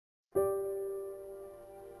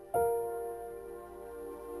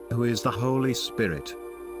Who is the Holy Spirit?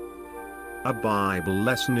 A Bible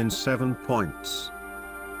lesson in 7 points.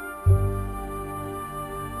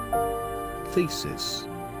 Thesis.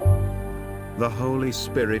 The Holy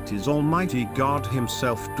Spirit is Almighty God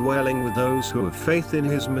Himself dwelling with those who have faith in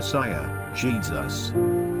His Messiah, Jesus.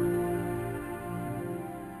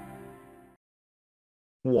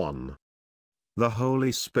 1. The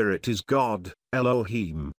Holy Spirit is God,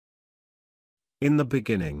 Elohim. In the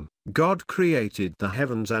beginning, God created the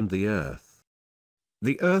heavens and the earth.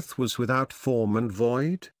 The earth was without form and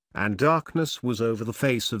void, and darkness was over the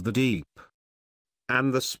face of the deep.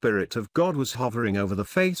 And the Spirit of God was hovering over the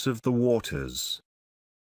face of the waters.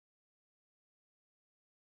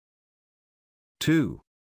 2.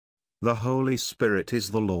 The Holy Spirit is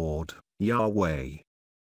the Lord, Yahweh.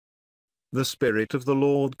 The Spirit of the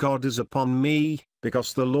Lord God is upon me,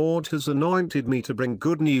 because the Lord has anointed me to bring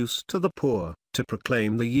good news to the poor, to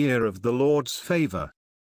proclaim the year of the Lord's favor.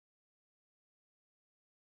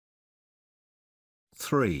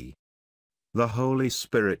 3. The Holy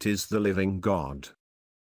Spirit is the living God.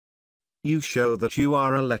 You show that you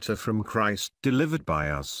are a letter from Christ delivered by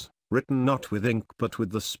us, written not with ink but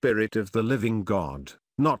with the Spirit of the living God,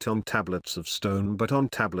 not on tablets of stone but on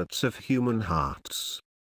tablets of human hearts.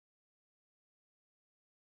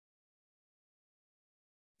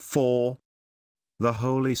 4. The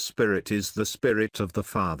Holy Spirit is the Spirit of the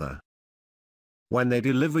Father. When they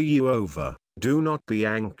deliver you over, do not be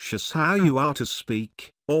anxious how you are to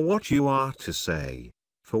speak, or what you are to say,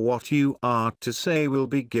 for what you are to say will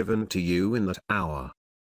be given to you in that hour.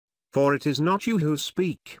 For it is not you who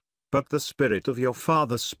speak, but the Spirit of your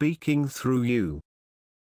Father speaking through you.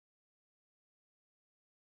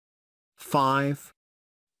 5.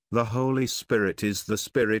 The Holy Spirit is the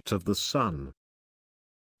Spirit of the Son.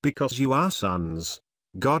 Because you are sons,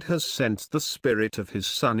 God has sent the Spirit of His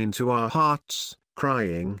Son into our hearts,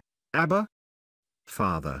 crying, Abba,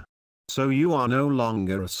 Father. So you are no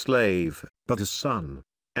longer a slave, but a son,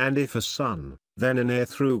 and if a son, then an heir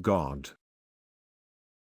through God.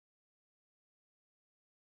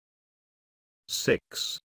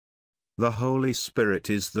 6. The Holy Spirit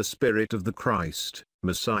is the Spirit of the Christ,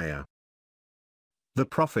 Messiah. The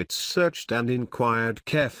prophets searched and inquired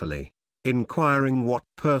carefully, inquiring what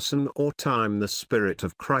person or time the Spirit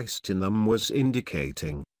of Christ in them was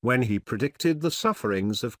indicating, when he predicted the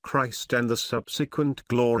sufferings of Christ and the subsequent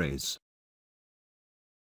glories.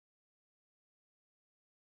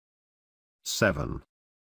 7.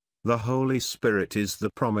 The Holy Spirit is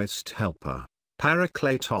the promised Helper,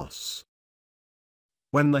 Paraklétos.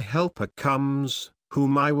 When the Helper comes,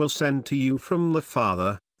 whom I will send to you from the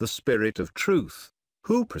Father, the Spirit of truth,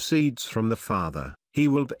 who proceeds from the Father, He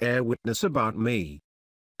will bear witness about me.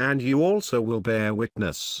 And you also will bear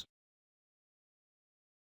witness.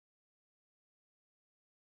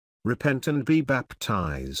 Repent and be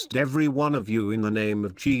baptized every one of you in the name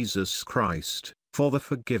of Jesus Christ, for the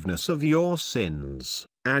forgiveness of your sins,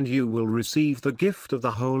 and you will receive the gift of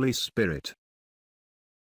the Holy Spirit.